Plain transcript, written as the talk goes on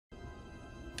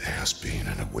has been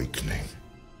an awakening.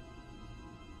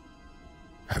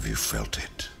 Have you felt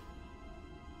it?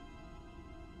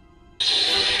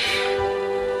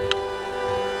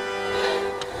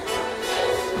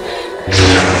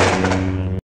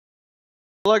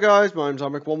 Hello guys, my name's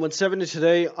Imric117 and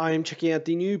today I am checking out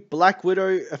the new Black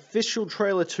Widow official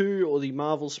trailer 2, or the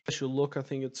Marvel special look, I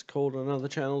think it's called on other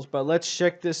channels, but let's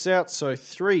check this out. So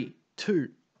 3, 2,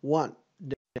 1.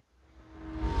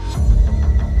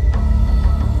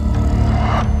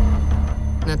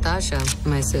 Natasha,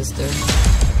 my sister.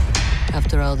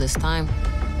 After all this time,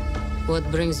 what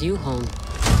brings you home?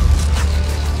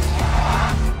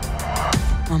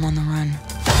 I'm on the run.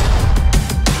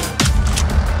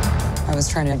 I was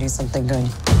trying to do something good.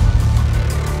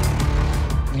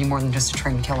 Be more than just a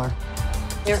trained killer.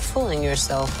 You're fooling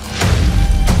yourself.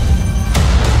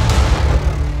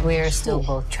 We're still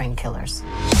both trained killers.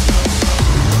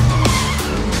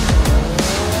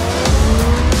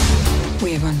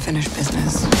 We have unfinished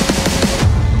business.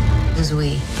 Who's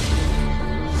we?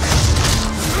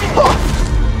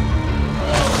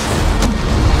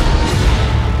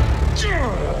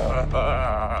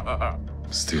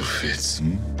 Still fits,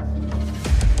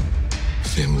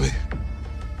 Family,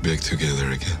 back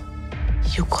together again.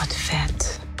 You got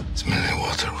fat. Smelling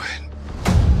water, Wayne.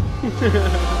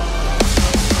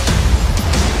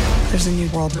 There's a new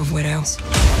world of widows.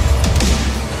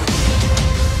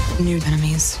 New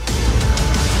enemies.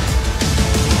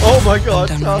 Oh my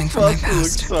god, I'm done running from my Taskmaster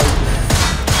looks past. so good.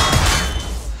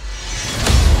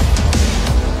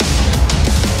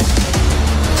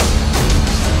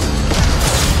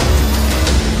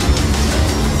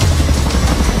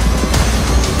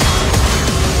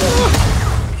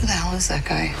 Who the hell is that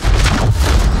guy?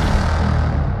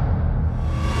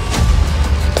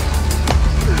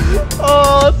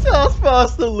 Oh,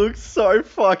 Taskmaster looks so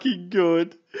fucking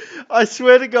good. I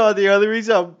swear to God, the only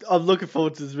reason I'm looking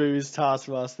forward to this movie is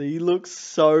Taskmaster. He looks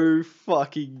so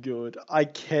fucking good. I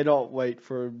cannot wait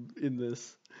for him in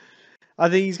this. I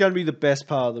think he's going to be the best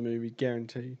part of the movie,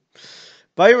 guaranteed.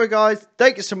 But anyway, guys,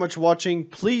 thank you so much for watching.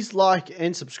 Please like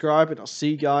and subscribe, and I'll see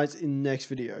you guys in the next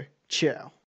video. Ciao.